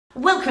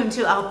Welcome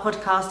to our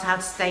podcast, How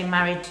to Stay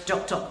Married ...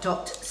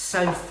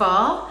 so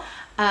far.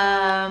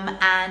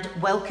 And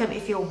welcome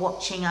if you're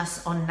watching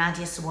us on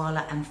Nadia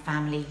Sawalha and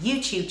Family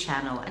YouTube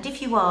channel. And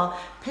if you are,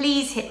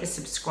 please hit the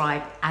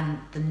subscribe and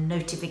the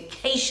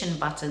notification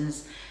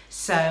buttons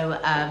so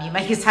you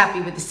make us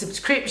happy with the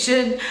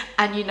subscription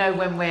and you know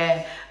when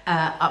we're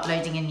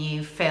uploading a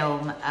new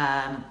film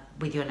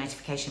with your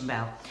notification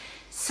bell.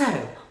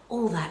 So,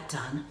 all that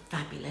done,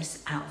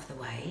 fabulous, out of the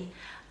way.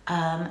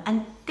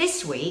 And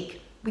this week,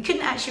 we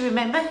couldn't actually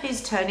remember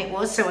whose turn it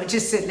was, so I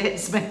just said,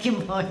 let's make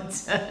it my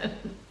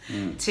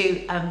turn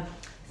to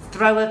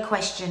throw a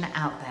question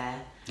out there.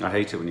 I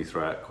hate it when you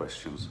throw out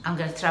questions. I'm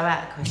going to throw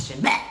out a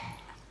question.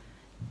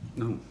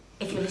 No.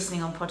 If you're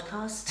listening on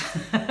podcast.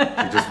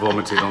 You just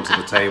vomited onto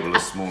the table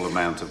a small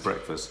amount of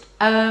breakfast.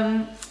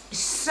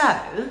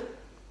 So,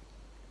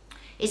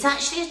 it's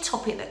actually a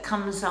topic that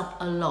comes up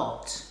a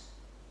lot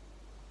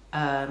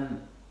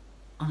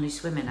on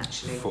Loose Women,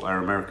 actually. For our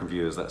American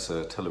viewers, that's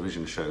a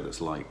television show that's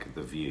like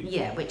The View.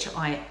 Yeah, which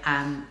I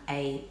am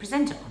a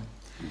presenter on.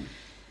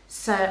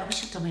 So, I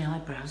wish I'd done my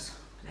eyebrows.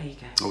 There you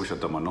go. I wish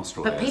I'd done my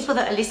nostril But hairs. people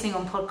that are listening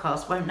on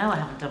podcasts won't know I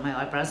haven't done my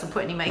eyebrows or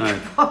put any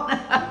makeup on.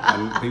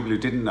 And people who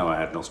didn't know I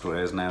had nostril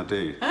hairs now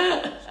do.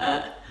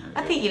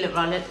 I think you look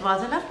rather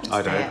lovely today,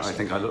 I don't. actually. I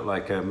think I look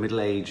like a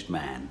middle-aged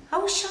man.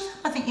 Oh, shut up.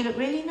 I think you look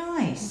really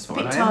nice.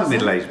 I am a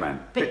middle-aged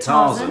man. Bit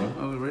Tarzan. Tarzan.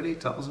 Oh, really?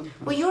 Tarzan?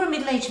 Well, you're a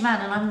middle-aged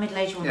man and I'm a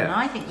middle-aged woman. Yeah.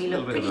 I think we A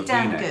look little bit pretty of a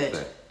damn V-neck good.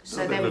 there.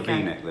 So A there little we bit of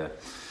a go. V-neck there.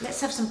 Let's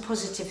have some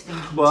positive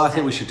thinking Well, I today.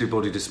 think we should do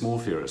body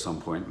dysmorphia at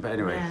some point. But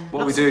anyway, Yeah.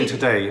 what are we Lots of doing people-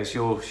 today? It's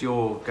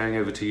you're going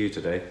over to you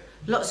today.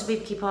 Lots of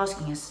people keep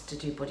asking us to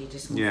do body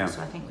dysmorphia, Yeah.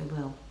 so I think we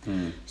will.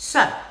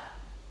 So,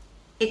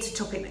 it's a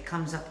topic that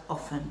comes up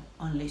often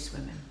on Loose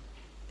Women.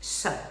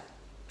 So,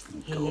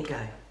 here you go.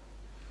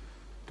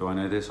 Do I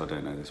know this? I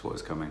don't know this. What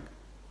is coming?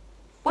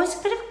 Well, it's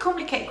a bit of a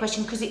complicated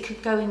question because it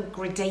could go in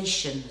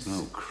gradations.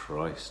 Oh,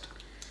 Christ.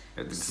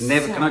 It's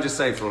never. Can I just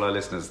say for all our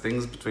listeners,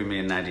 things between me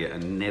and Nadia are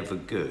never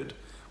good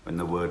when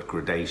the word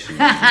gradation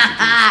is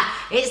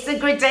introduced. It's the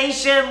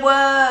gradation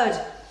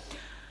word.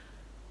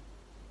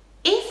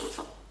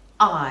 If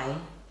I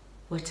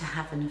were to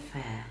have an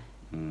affair,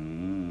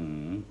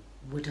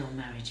 would our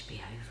marriage be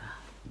over?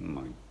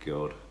 Oh my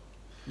God.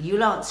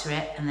 You'll answer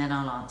it and then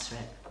I'll answer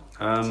it.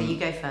 So you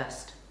go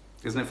first.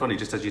 Isn't it funny?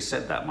 Just as you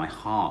said that, my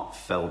heart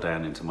fell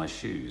down into my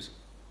shoes.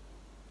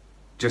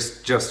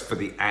 Just for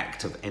the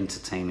act of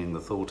entertaining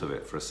the thought of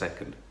it for a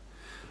second.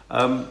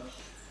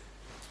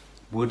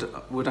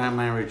 Would our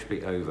marriage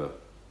be over?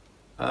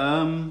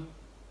 And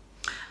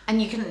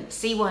you can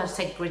see why I've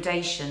said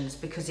gradations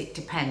because it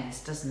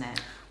depends, doesn't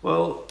it?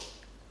 Well,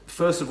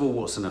 first of all,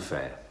 what's an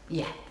affair?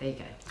 Yeah, there you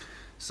go.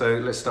 So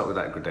let's start with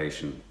that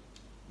gradation.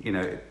 You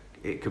know,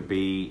 it could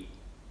be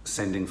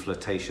sending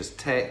flirtatious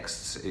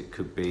texts. It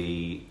could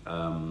be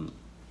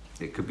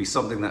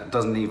something that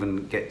doesn't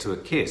even get to a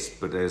kiss,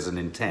 but there's an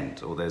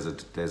intent, or there's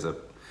a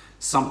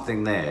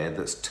something there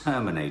that's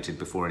terminated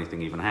before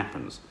anything even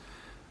happens.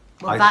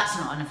 Well, that's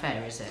not an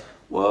affair, is it?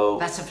 Well,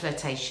 That's a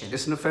flirtation.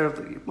 it's an affair of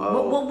the,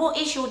 well. What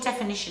is your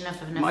definition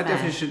of an My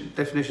affair?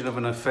 definition of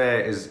an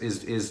affair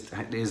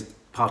is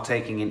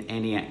partaking in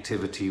any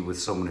activity with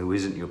someone who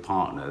isn't your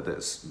partner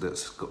that's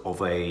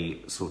of a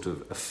sort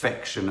of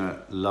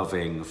affectionate,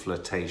 loving,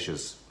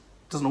 flirtatious,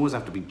 doesn't always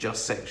have to be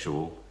just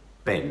sexual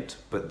bent,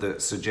 but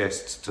that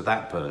suggests to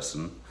that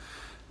person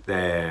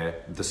they're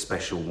the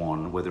special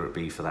one, whether it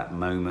be for that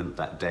moment,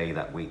 that day,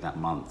 that week, that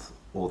month,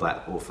 or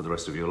for the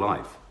rest of your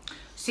life.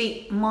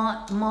 See,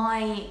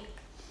 my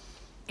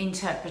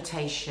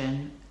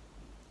interpretation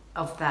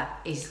of that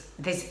is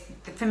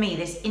for me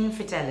there's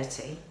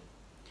infidelity,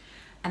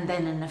 and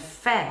then an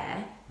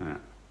affair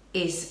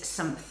is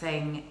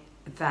something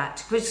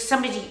that, because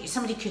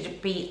somebody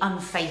could be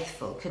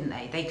unfaithful, couldn't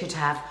they? They could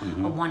have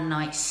a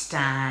one-night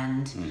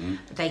stand,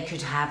 they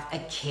could have a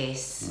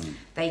kiss,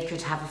 they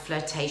could have a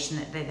flirtation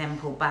that they then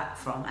pull back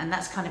from, and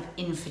that's kind of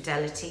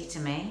infidelity to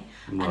me.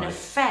 Right. An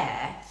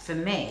affair for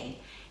me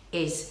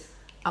is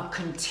a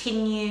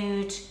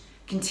continued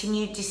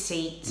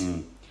deceit.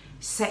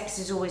 Sex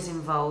is always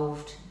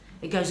involved.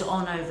 It goes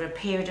on over a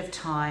period of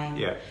time.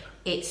 Yeah.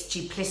 It's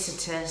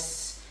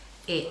duplicitous.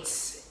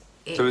 It's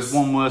So is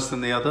one worse than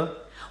the other?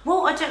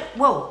 well, I don't.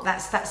 Well,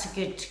 that's a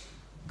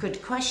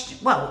good question.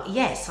 Well,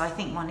 yes, I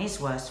think one is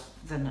worse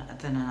than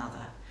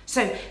another.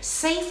 So,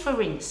 say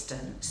for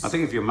instance. I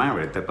think if you're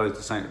married, they're both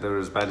the same. They're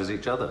as bad as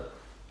each other.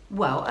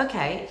 Well,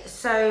 okay.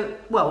 So,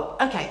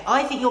 okay.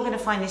 I think you're going to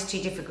find this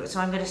too difficult. So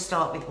I'm going to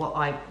start with what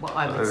I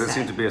would There say.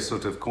 seems to be a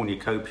sort of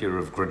cornucopia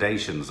of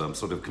gradations. I'm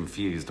sort of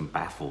confused and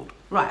baffled.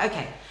 Right.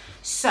 Okay.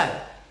 So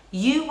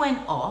you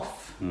went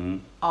off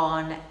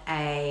on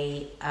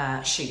a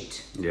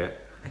shoot. Yeah.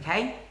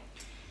 Okay.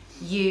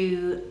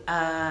 You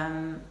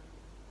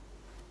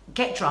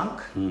get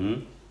drunk.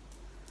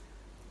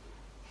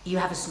 You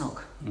have a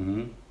snog.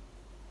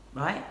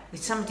 Right?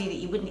 With somebody that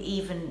you wouldn't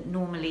even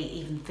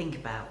normally think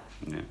about.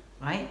 Yeah.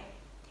 Right?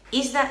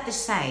 Is that the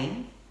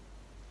same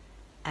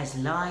as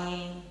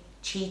lying,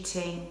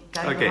 cheating,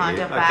 I going get behind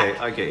you. her back, Okay,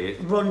 I get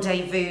you.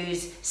 rendezvous,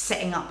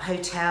 setting up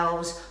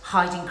hotels,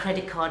 hiding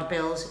credit card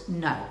bills.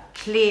 No,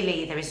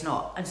 clearly there is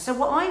not. And so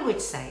what I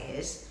would say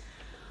is,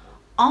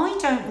 I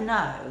don't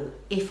know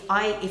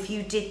if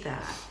you did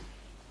that,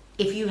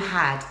 if you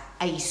had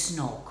a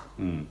snog,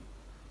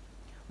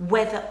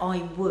 whether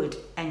I would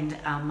end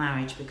our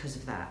marriage because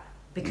of that.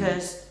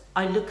 Because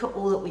I look at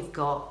all that we've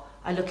got,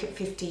 I look at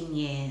 15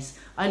 years,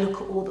 I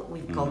look at all that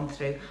we've gone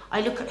through,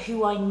 I look at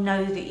who I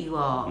know that you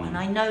are, and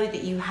I know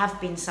that you have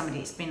been somebody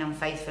that's been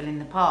unfaithful in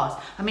the past.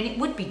 I mean, it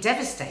would be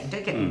devastating,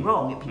 don't get me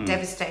wrong, it would be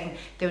devastating,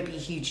 there would be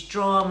huge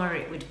drama,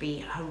 it would be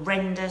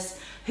horrendous.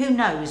 Who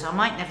knows, I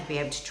might never be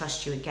able to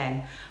trust you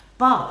again.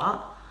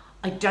 But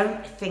I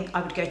don't think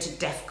I would go to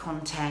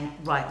DEFCON 10,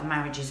 right, the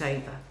marriage is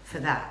over for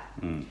that.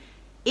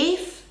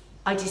 If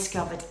I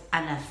discovered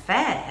an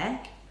affair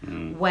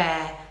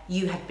where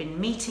you had been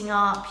meeting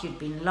up, you'd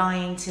been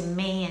lying to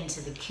me and to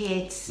the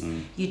kids,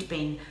 you'd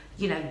been,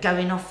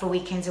 going off for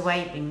weekends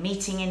away, you'd been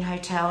meeting in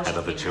hotels,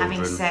 you'd been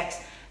having sex,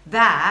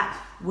 that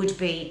would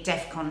be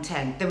DEFCON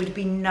 10. There would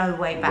be no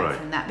way back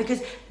from that,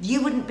 because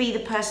you wouldn't be the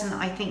person that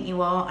I think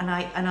you are, and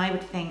I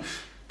would think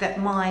that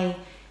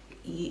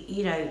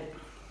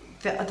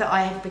that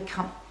I have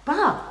become.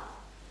 But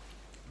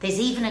there's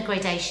even a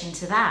gradation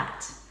to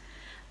that,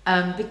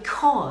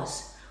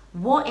 because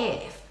what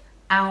if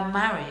our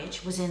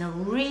marriage was in a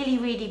really,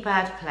 really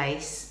bad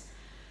place?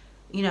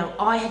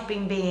 I had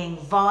been being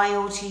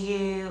vile to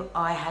you,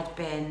 I had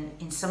been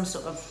in some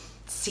sort of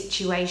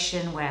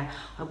situation where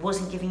I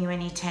wasn't giving you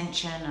any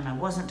attention, and I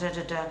wasn't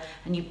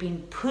and you've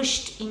been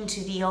pushed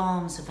into the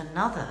arms of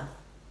another.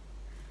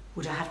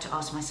 Would I have to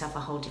ask myself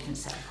a whole different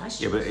set of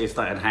questions? Yeah, but if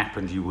that had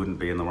happened, you wouldn't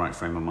be in the right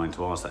frame of mind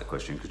to ask that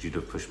question, because you'd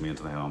have pushed me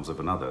into the arms of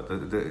another.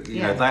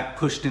 That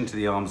pushed into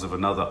the arms of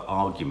another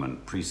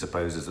argument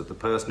presupposes that the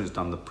person who's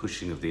done the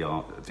pushing of the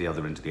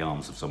other into the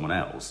arms of someone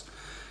else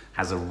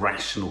has a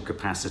rational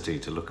capacity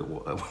to look at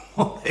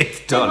what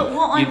they've done. No, but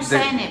what I'm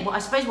saying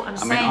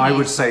I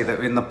would say that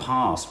in the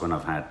past, when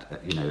I've had,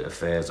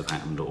 affairs have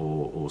happened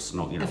or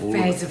snog,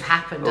 affairs have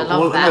happened. I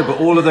love that. No,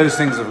 but all of those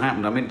things have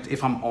happened. I mean,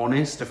 if I'm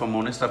honest,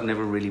 I've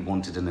never really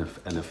wanted an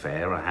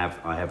affair. I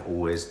have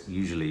always,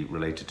 usually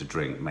related to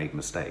drink, made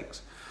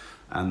mistakes,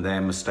 and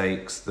they're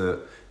mistakes that.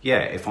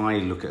 Yeah, if I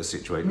look at a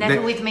situation...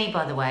 Never with me,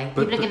 by the way.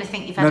 People are going to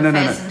think you've had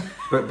affairs.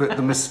 No. But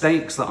the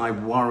mistakes that I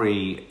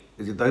worry...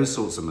 Those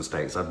sorts of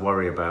mistakes I'd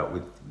worry about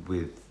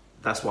with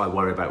that's what I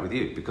worry about with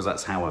you, because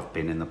that's how I've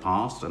been in the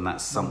past, and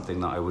that's something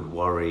that I would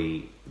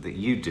worry that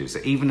you do. So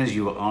even as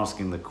you were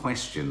asking the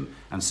question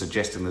and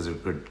suggesting there's a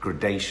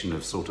gradation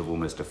of sort of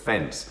almost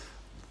offence,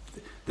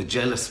 the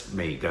jealous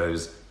me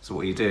goes, so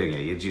what are you doing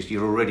here?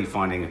 You're already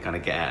finding a kind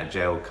of get out of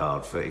jail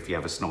card for if you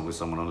have a snog with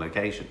someone on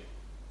location. Do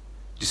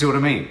you see what I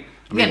mean?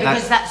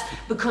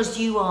 Because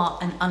you are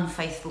an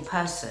unfaithful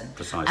person.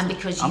 Precisely. And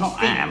because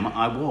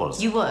I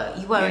was. You were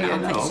an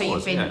unfaithful. So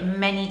you've been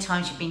many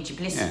times. You've been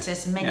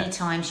duplicitous. Many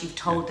times you've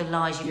told the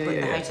lies. You've booked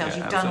the hotels.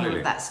 You've done all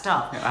of that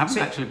stuff. Yeah, I haven't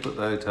actually booked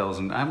the hotels,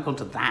 and I haven't gone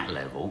to that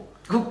level.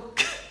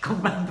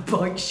 Gone round the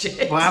bike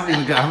shit. Well, I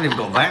haven't even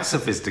got that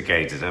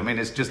sophisticated. I mean,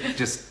 it's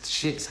just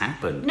shit's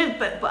happened. No,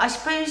 but I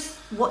suppose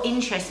what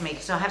interests me,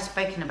 because I have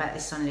spoken about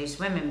this on Loose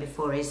Women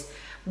before, is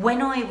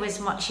when I was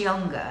much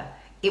younger,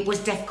 it was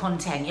DEFCON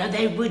 10.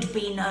 There would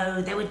be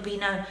no.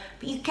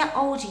 But you get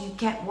older, you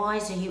get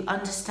wiser, you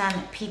understand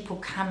that people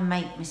can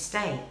make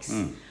mistakes.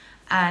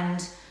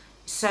 And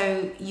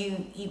so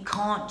you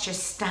can't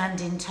just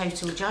stand in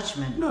total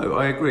judgment. No,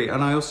 I agree.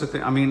 And I also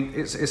think,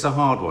 it's a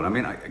hard one. I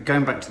mean,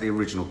 going back to the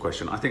original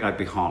question, I think I'd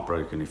be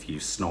heartbroken if you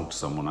snogged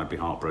someone. I'd be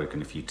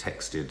heartbroken if you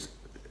texted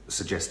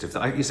suggestive.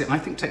 I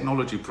think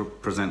technology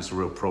presents a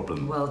real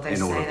problem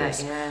in all of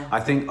this. Yeah. I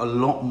think a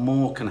lot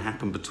more can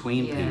happen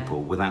between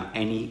people without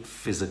any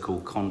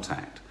physical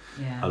contact.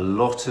 Yeah. A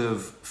lot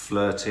of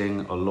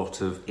flirting, a lot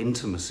of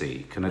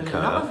intimacy can occur.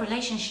 A lot of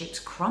relationships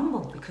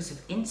crumble because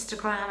of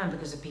Instagram and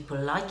because of people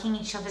liking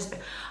each other's.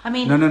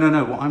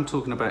 No. What I'm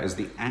talking about is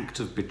the act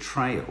of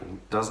betrayal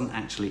doesn't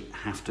actually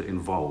have to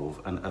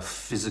involve a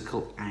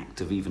physical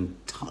act of even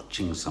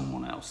touching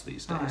someone else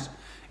these days. Right.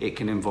 It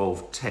can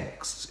involve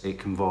texts. It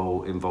can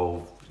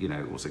involve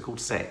what's it called,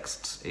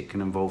 sexts. It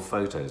can involve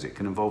photos. It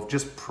can involve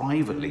just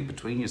privately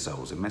between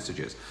yourselves in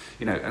messages.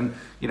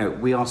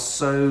 We are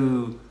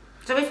so.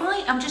 So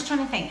I'm just trying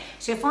to think.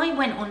 So if I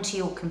went onto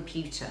your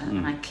computer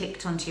and I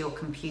clicked onto your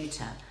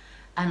computer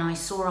and I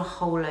saw a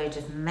whole load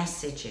of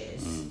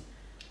messages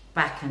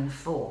back and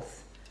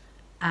forth,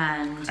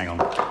 and hang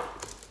on,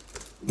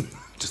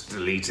 just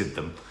deleted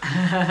them.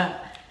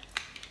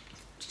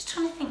 Just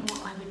trying to think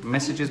what I would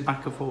messages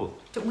back and forth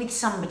with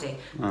somebody.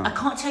 I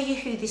can't tell you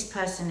who this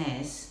person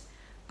is,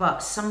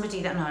 but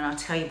somebody that and I'll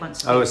tell you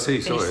once. I see.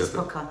 Finish Sorry. This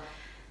podcast.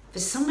 For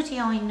somebody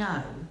I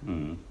know.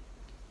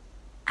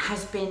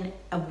 Has been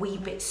a wee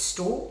bit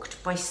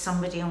stalked by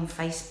somebody on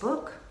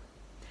Facebook,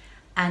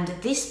 and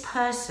this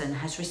person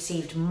has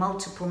received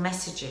multiple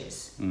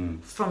messages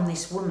from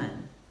this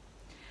woman,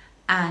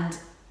 and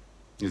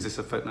Is this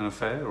an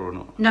affair or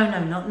not? No,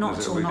 not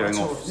at all, not at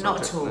all,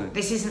 not at all. No.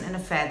 This isn't an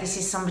affair. This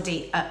is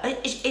somebody.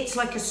 It's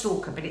like a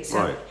stalker, but it's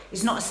Right.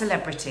 it's not a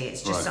celebrity.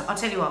 It's just. Right. I'll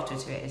tell you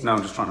afterwards who it is. No,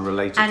 I'm just trying to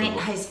relate it And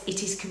to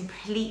it is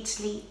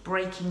completely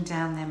breaking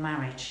down their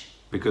marriage.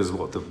 because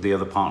what the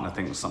other partner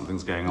thinks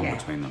something's going on Yeah.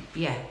 between them.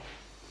 Yeah.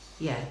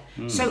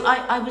 So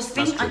I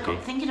That's got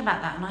tricky. thinking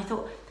about that, and I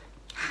thought,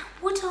 how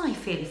would I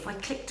feel if I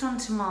clicked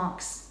onto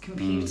Mark's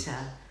computer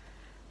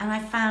and I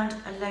found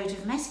a load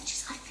of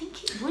messages? I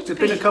think it would There'd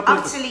be been a couple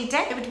of- utterly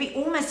it would be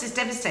almost as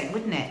devastating,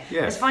 wouldn't it?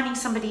 Yeah. As finding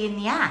somebody in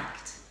the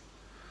act.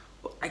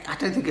 I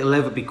don't think it'll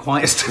ever be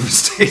quite as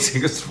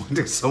devastating as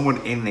finding someone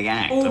in the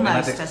act.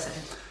 Almost, does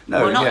it?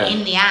 No, well, not yeah.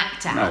 in the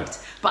act, No.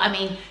 but I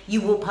mean,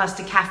 you walk past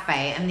a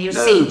cafe and you're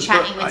No, seen but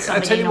chatting with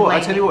somebody. I tell you in a what. way I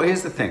tell you what.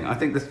 Here's the thing. I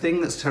think the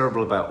thing that's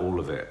terrible about all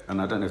of it,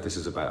 and I don't know if this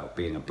is about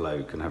being a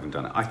bloke and having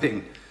done it. I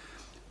think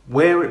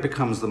where it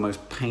becomes the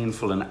most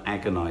painful and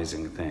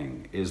agonising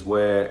thing is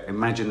where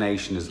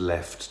imagination is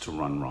left to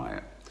run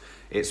riot.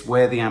 It's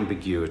where the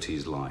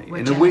ambiguities lie.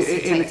 Where In a weird,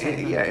 jealousy takes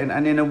over.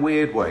 and in a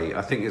weird way,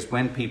 I think it's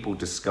when people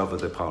discover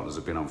their partners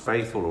have been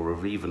unfaithful, or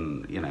have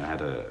even,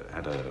 had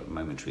a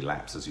momentary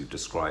lapse, as you've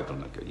described, on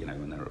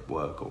when they're at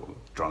work or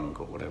drunk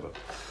or whatever.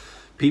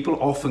 People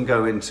often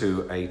go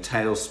into a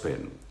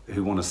tailspin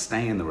who want to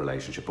stay in the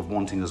relationship of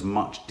wanting as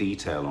much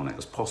detail on it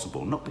as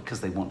possible, not because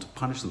they want to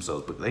punish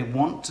themselves, but they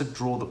want to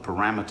draw the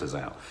parameters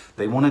out.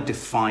 They want to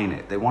define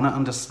it. They want to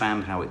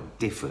understand how it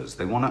differs.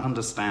 They want to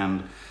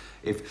understand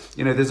if,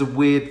 there's a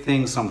weird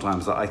thing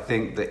sometimes that I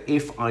think that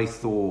if I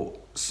thought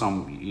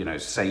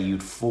say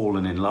you'd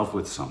fallen in love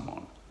with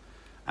someone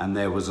and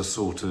there was a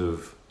sort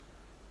of,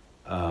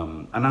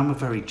 and I'm a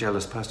very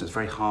jealous person. It's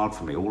very hard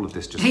for me. All of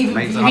this just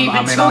makes. I'm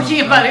not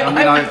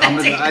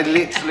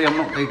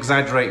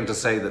exaggerating to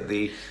say that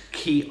the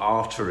key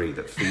artery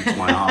that feeds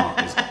my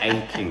heart is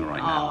aching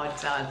right now.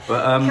 Oh, Dan.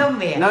 But Come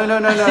here. no.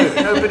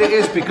 But it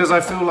is because I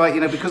feel like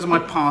because of my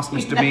past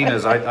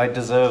misdemeanors, I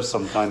deserve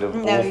some kind of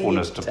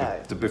awfulness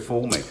to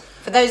befall me.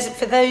 For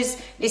those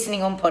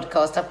listening on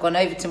podcast, I've gone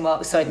over to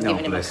Mark's side and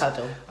given him a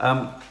cuddle.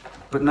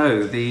 But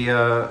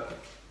no,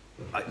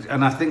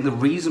 and I think the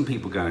reason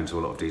people go into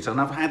a lot of detail,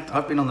 and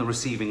I've been on the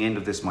receiving end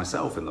of this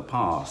myself in the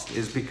past,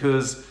 is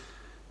because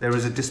there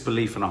is a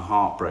disbelief and a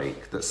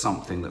heartbreak that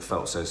something that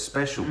felt so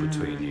special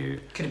between you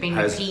could have been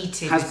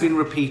repeated. Has been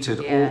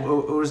repeated, Yeah.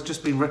 or has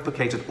just been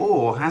replicated,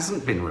 or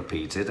hasn't been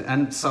repeated,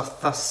 and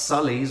thus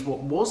sullies what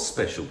was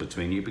special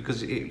between you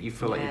because you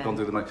feel like you've gone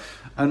through the most.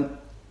 And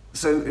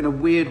so, in a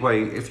weird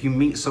way, if you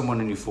meet someone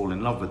and you fall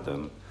in love with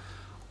them,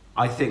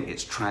 I think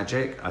it's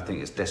tragic, I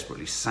think it's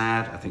desperately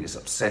sad, I think it's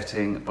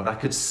upsetting, but I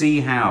could see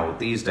how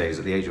these days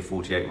at the age of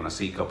 48, when I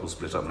see couples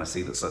split up and I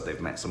see that they've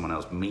met someone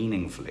else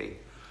meaningfully,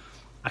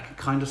 I can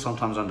kind of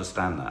sometimes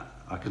understand that.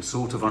 I can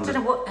sort of I don't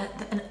know what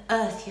on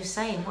earth you're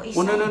saying. What are you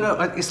saying? No.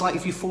 It's like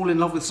if you fall in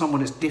love with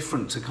someone, it's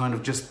different to kind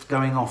of just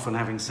going off and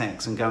having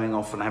sex and going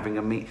off and having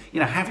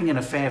having an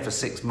affair for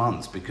 6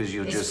 months because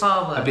you're just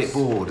a bit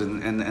bored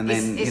and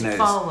then it's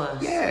far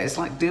worse. Yeah, it's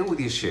like deal with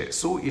your shit,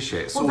 sort your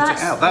shit, Well, sort it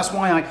out. That's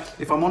why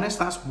if I'm honest,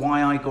 that's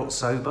why I got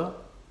sober.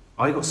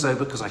 I got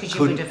sober because I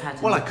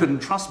couldn't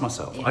trust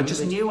myself. Yeah, I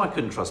just knew I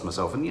couldn't trust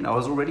myself, and I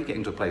was already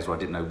getting to a place where I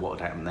didn't know what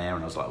had happened there,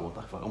 and I was like, "What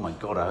the fuck? Oh my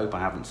god! I hope I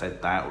haven't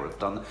said that or have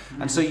done that."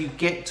 And so you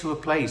get to a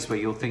place where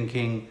you're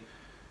thinking,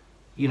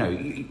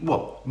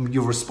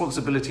 your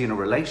responsibility in a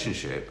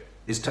relationship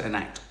is to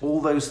enact all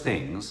those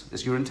things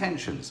as your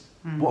intentions.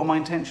 What are my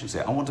intentions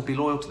here? I want to be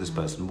loyal to this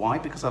person. Why?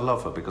 Because I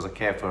love her, because I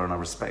care for her and I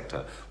respect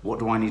her. What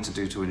do I need to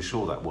do to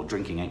ensure that? Well,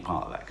 drinking ain't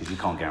part of that, because you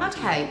can't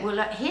guarantee that. Okay,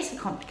 well, here's a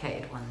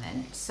complicated one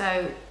then.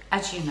 So,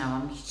 as you know,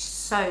 I'm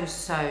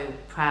so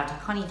proud. I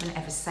can't even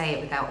ever say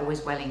it without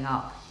always welling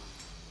up.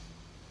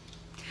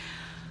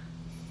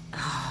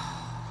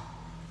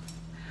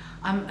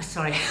 I'm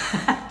sorry,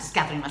 just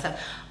gathering myself.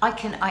 I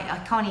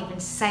can't even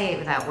say it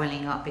without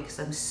welling up because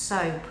I'm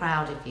so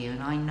proud of you,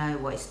 and I know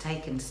what it's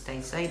taken to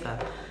stay sober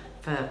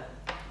for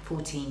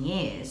 14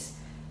 years,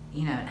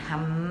 and how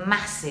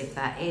massive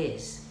that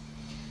is.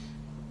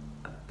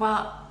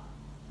 But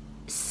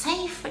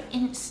say, for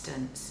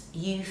instance,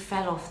 you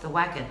fell off the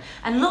wagon,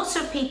 and lots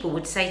of people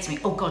would say to me,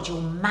 "Oh God,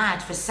 you're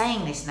mad for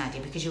saying this,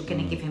 Nadia, because you're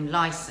going to give him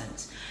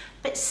license."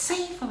 But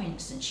say, for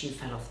instance, you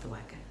fell off the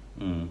wagon.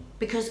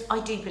 Because I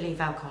do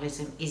believe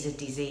alcoholism is a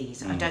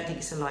disease. I don't think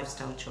it's a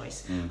lifestyle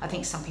choice. I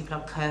think some people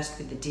are cursed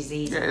with the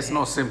disease. Yeah, it's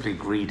not simply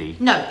greedy.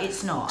 No,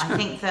 it's not. I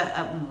think that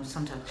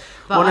sometimes.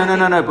 But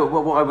well, no. But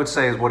what I would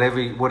say is whatever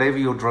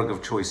your drug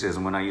of choice is,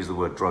 and when I use the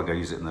word drug, I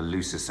use it in the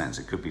loosest sense.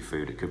 It could be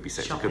food, it could be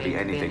sex, shopping, it could be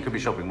anything, it could be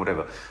shopping,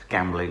 whatever,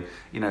 gambling.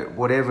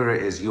 Whatever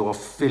it is, you're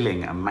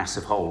filling a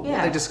massive hole. Yeah.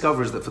 What they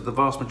discover is that for the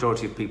vast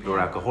majority of people who are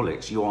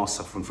alcoholics, you are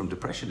suffering from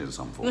depression in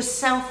some form. You're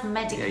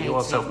self-medicating. Yeah, you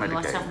are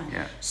self-medicating.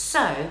 Yeah.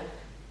 So,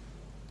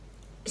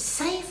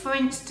 say for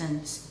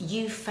instance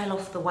you fell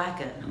off the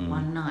wagon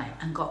one night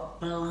and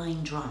got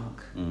blind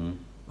drunk,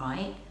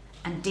 right,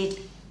 and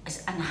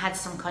had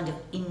some kind of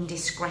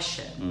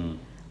indiscretion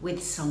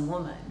with some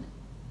woman,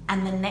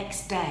 and the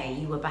next day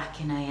you were back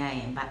in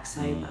AA and back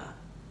sober.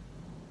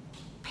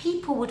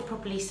 people would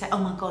probably say,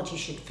 "Oh my God, you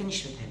should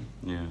finish with him."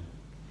 Yeah.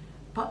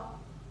 But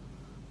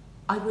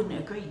I wouldn't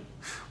agree.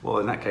 Well,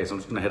 in that case, I'm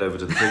just going to head over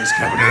to the drinks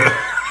cabinet.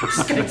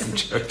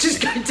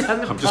 Just go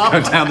down the pub. I'm just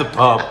going down the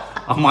pub.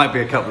 I might be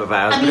a couple of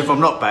hours, but if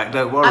I'm not back,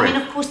 don't worry. I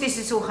mean, of course, this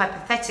is all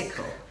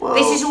hypothetical. Well,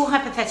 this is all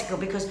hypothetical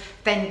because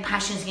then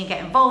passions can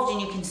get involved,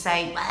 and you can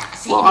say,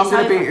 "Well, I'm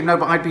going to be no,"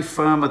 but I'd be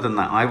firmer than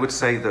that. I would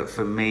say that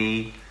for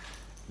me,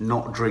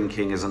 not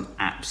drinking is an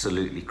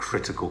absolutely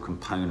critical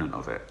component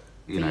of it.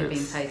 You know,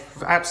 being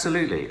faithful.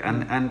 Absolutely,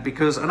 and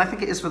I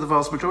think it is for the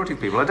vast majority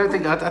of people. I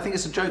think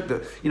it's a joke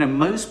that, you know,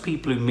 most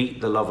people who meet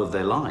the love of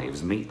their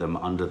lives meet them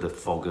under the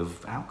fog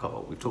of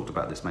alcohol. We've talked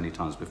about this many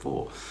times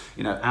before.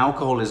 You know,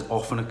 alcohol is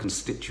often a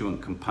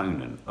constituent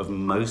component of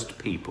most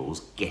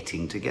people's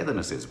getting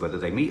togethernesses. Whether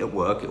they meet at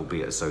work, it'll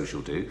be at a social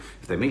do.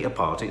 If they meet at a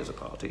party, it's a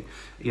party.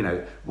 You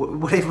know,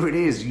 whatever it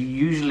is,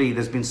 usually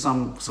there's been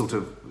some sort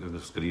of, I'm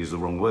just going to use the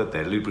wrong word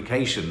there,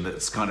 lubrication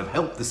that's kind of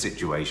helped the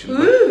situation.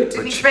 Ooh,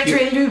 to be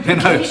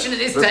lubrication at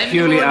this time.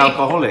 Purely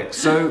alcoholic.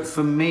 So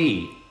for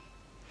me,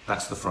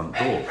 that's the front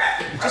door.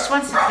 Just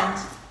 1 second.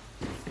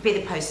 I'll be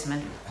the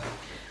postman.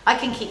 I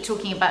can keep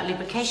talking about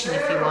lubrication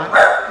if you want.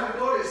 Oh my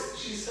God,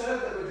 she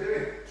said that we're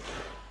doing.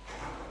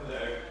 Hello.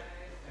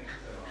 Thank you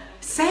so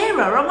much.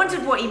 Sarah, I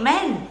wondered what you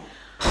meant.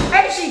 I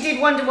actually did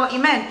wonder what you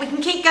meant. We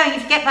can keep going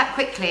if you get back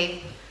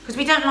quickly. Because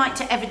we don't like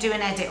to ever do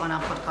an edit on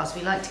our podcast.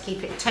 We like to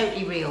keep it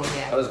totally real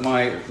here. That was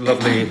my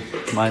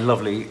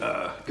lovely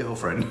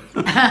girlfriend.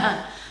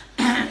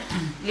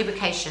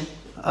 Lubrication.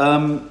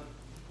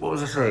 What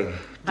was I saying?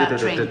 About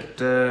drink.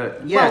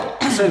 Yeah.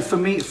 So for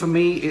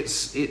me,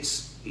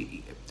 it's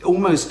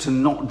almost to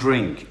not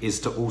drink is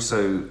to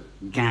also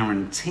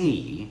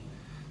guarantee,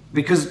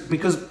 because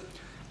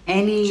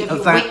any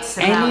of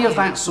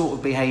that sort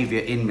of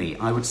behaviour in me,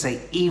 I would say,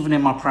 even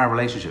in my prior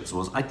relationships,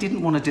 was I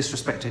didn't want to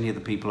disrespect any of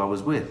the people I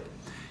was with.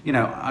 You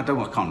know, I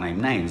can't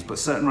name names, but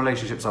certain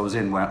relationships I was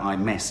in where I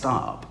messed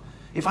up.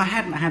 If I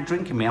hadn't had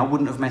drink in me, I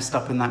wouldn't have messed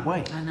up in that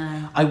way. I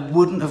know. I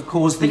wouldn't have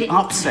caused the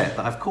upset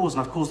that I've caused,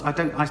 and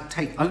I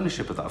take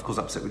ownership of that. I've caused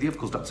upset with you, I've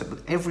caused upset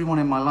with everyone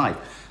in my life.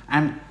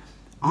 And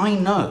I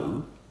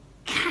know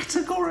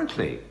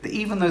categorically that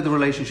even though the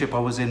relationship I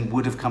was in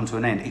would have come to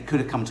an end, it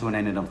could have come to an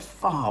end in a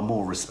far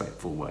more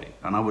respectful way.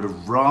 And I would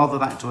have rather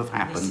that to have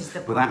happened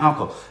without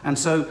alcohol. And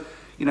so,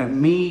 you know,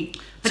 me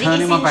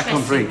turning my back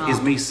on drink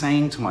is me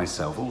saying to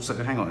myself,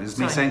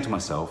 saying to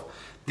myself,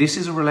 this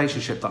is a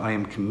relationship that I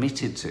am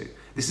committed to.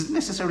 This isn't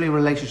necessarily a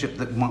relationship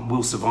that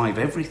will survive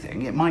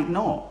everything. It might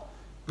not.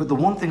 But the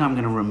one thing I'm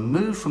going to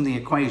remove from the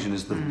equation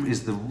is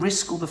the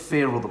risk or the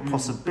fear or the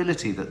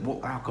possibility that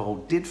what alcohol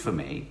did for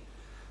me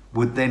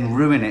would then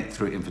ruin it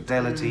through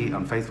infidelity,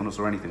 unfaithfulness,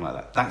 or anything like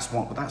that. That's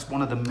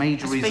one of the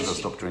major reasons I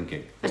stopped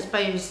drinking. I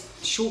suppose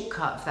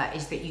shortcut of that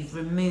is that you've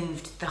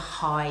removed the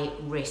high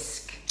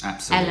risk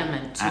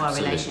element to our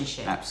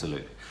relationship.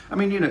 Absolutely. I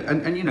mean, you know,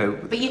 and you know.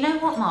 But you know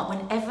what, Mark?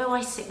 Whenever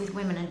I sit with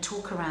women and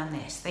talk around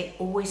this, they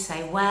always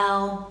say,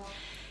 "Well,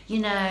 you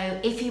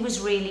know, if he was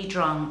really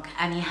drunk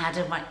and he had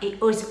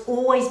it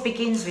always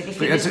begins with, if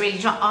he was really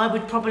drunk, I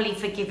would probably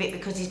forgive it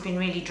because he's been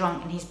really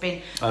drunk and he's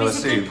been." But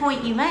it's a good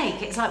point you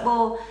make. It's like,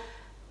 well,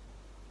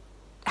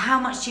 how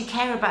much do you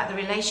care about the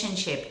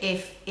relationship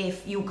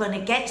if you're going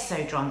to get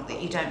so drunk that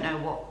you don't know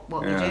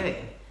what you're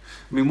doing?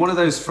 I mean, one of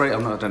those phrases,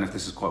 I don't know if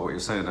this is quite what you're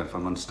saying, I don't know if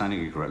I'm understanding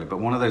you correctly, but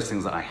one of those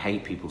things that I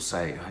hate people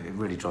say, it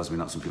really drives me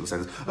nuts when people say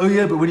this, "Oh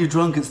yeah, but when you're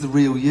drunk, it's the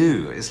real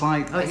you." It's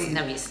like,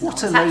 it's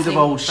what not. a load of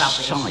old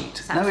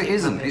shite. No, it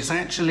isn't. Rubbish.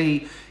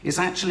 It's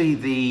actually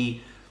the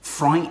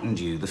frightened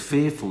you, the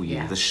fearful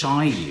you, the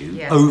shy you,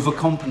 Yeah.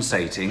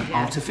 overcompensating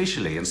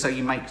artificially. And so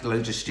you make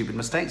loads of stupid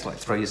mistakes, like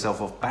throw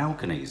yourself off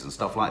balconies and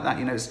stuff like that.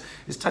 You know,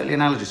 it's totally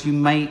analogous. You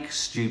make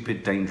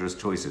stupid, dangerous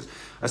choices.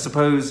 I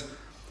suppose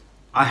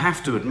I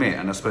have to admit,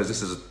 and I suppose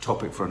this is a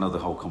topic for another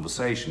whole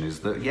conversation,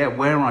 is that,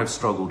 where I've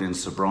struggled in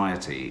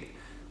sobriety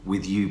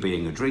with you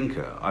being a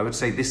drinker, I would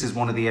say this is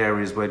one of the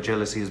areas where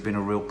jealousy has been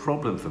a real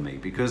problem for me,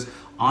 because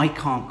I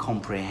can't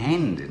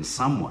comprehend in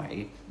some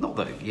way, not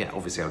that,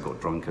 obviously I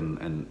got drunk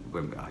and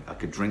when I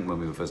could drink when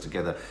we were first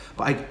together,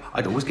 but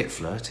I'd always get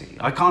flirty.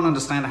 I can't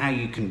understand how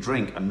you can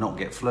drink and not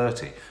get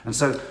flirty. And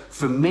so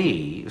for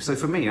me,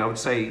 I would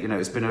say, you know,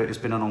 it's been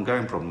an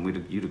ongoing problem.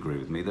 You'd agree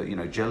with me that, you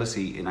know,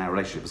 jealousy in our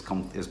relationship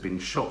has been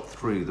shot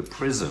through the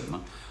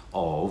prism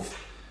of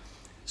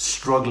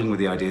struggling with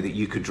the idea that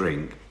you could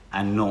drink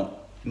and not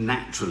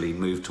naturally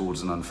move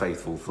towards an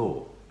unfaithful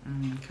thought.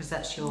 Because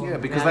that's your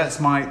because that's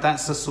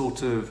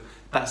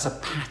a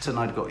pattern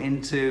I'd got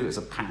into. It's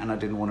a pattern I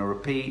didn't want to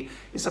repeat.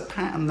 It's a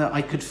pattern that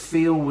I could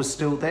feel was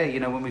still there. You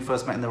know, when we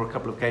first met, and there were a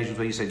couple of occasions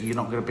where you said, "You're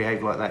not going to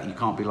behave like that, you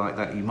can't be like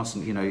that, you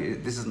mustn't, you know,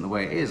 this isn't the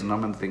way it is." And I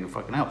remember thinking,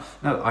 fucking hell,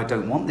 no, I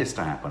don't want this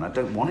to happen. I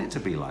don't want it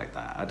to be like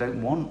that. I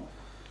don't want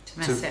to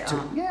mess it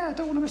up. Yeah, I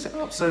don't want to mess it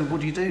up. So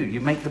what do?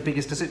 You make the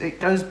biggest decision. It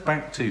goes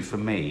back to, for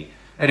me,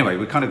 anyway,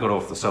 we kind of got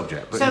off the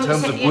subject, but in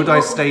terms of would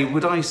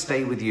I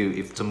stay with you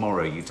if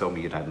tomorrow you told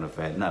me you'd had an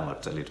affair? No,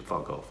 I'd tell you to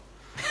fuck off.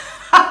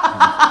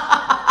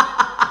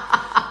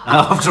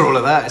 After all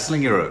of that,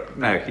 sling your hook.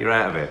 No, you're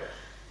out of it.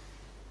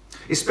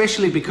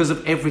 Especially because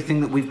of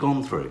everything that we've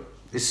gone through.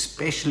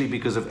 Especially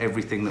because of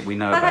everything that we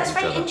know Well, about that's each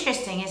very other.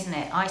 interesting, isn't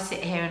it? I sit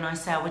here and I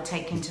say I would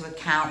take into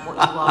account what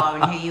you are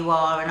and who you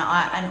are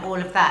and all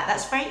of that.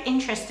 That's very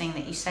interesting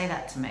that you say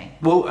that to me.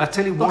 Well, I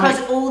tell you why.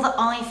 Because all that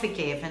I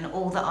forgive and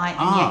all that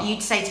and yet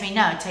you'd say to me,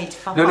 no, I'd tell you to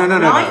fuck No, off. no, no,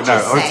 And no, I no,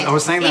 just no. said, I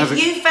was saying that if as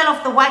a- you fell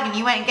off the wagon,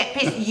 you went and get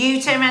pissed,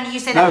 you turn around and you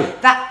say No.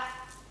 that.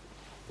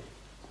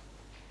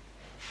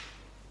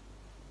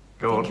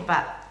 Go on.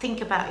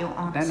 Think about your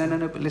answer.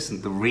 No, but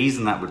listen, the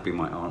reason that would be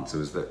my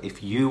answer is that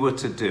if you were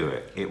to do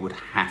it, it would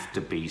have to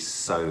be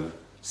so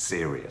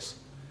serious.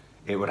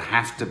 It would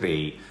have to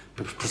be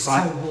So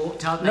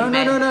warped, aren't they? No,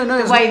 men? no, The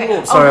it's way not that,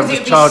 warped. Sorry, I'm because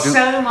just it'd charging. be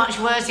so much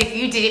worse if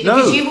you did it No.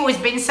 because you've always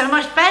been so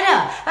much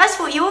better. That's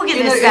what you're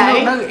going to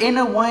say. In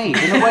a way,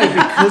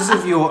 because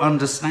of your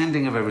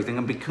understanding of everything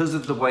and because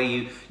of the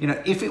way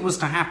if it was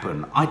to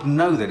happen, I'd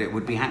know that it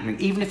would be happening.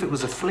 Even if it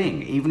was a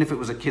fling, even if it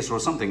was a kiss or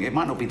something, it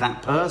might not be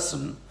that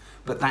person,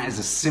 but that is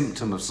a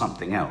symptom of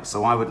something else.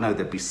 So I would know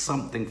there'd be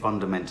something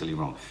fundamentally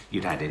wrong.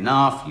 You'd had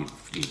enough.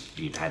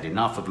 You'd had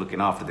enough of looking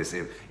after this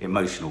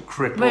emotional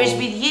cripple. Whereas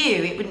with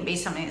you, it wouldn't be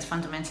something that's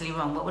fundamentally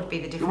wrong. What would be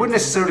the difference? It wouldn't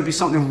necessarily be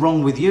something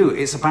wrong with you.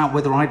 It's about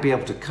whether I'd be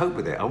able to cope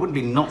with it. I wouldn't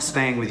be not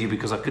staying with you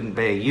because I couldn't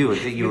bear you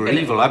and that you were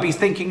evil. I'd be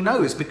thinking,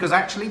 no, it's because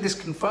actually this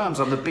confirms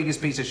I'm the biggest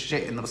piece of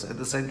shit at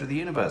the centre of the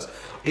universe.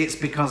 It's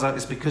because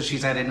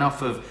she's had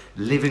enough of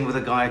living with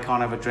a guy who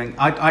can't have a drink.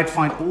 I'd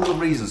find all the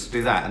reasons to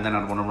do that, and then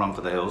I'd want to run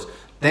for the hills.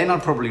 Then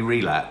I'd probably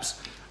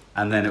relapse,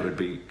 and then it would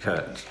be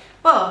curtains.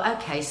 Well,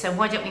 okay, so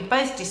why don't we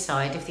both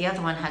decide if the other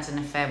one had an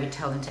affair, we'd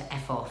tell them to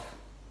F off.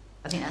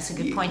 I think that's a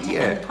good point to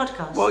end the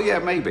podcast. Well, yeah,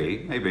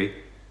 maybe.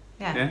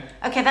 Yeah.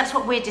 Okay, that's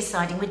what we're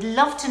deciding. We'd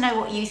love to know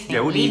what you think. Yeah,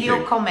 what do Leave you your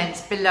think?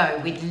 comments below.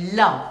 We'd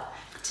love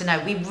to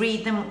know. We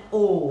read them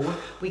all.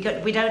 We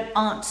don't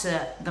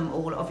answer them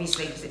all,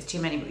 obviously, because it's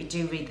too many, but we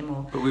do read them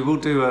all. But we will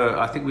do we're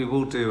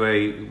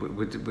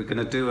going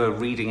to do a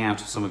reading out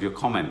of some of your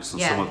comments on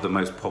some of the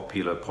most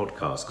popular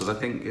podcasts, because I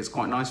think it's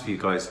quite nice for you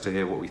guys to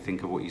hear what we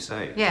think of what you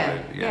say.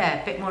 Yeah,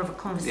 So, a bit more of a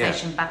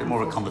conversation back a bit and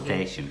more of a forth with you.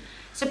 conversation.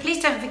 So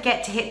please don't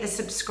forget to hit the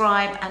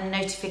subscribe and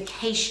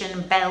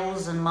notification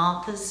bells and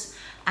markers.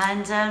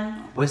 And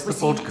Where's the we'll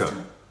see you next vodka?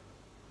 time.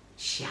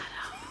 Shut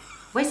up.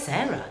 Where's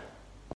Sarah?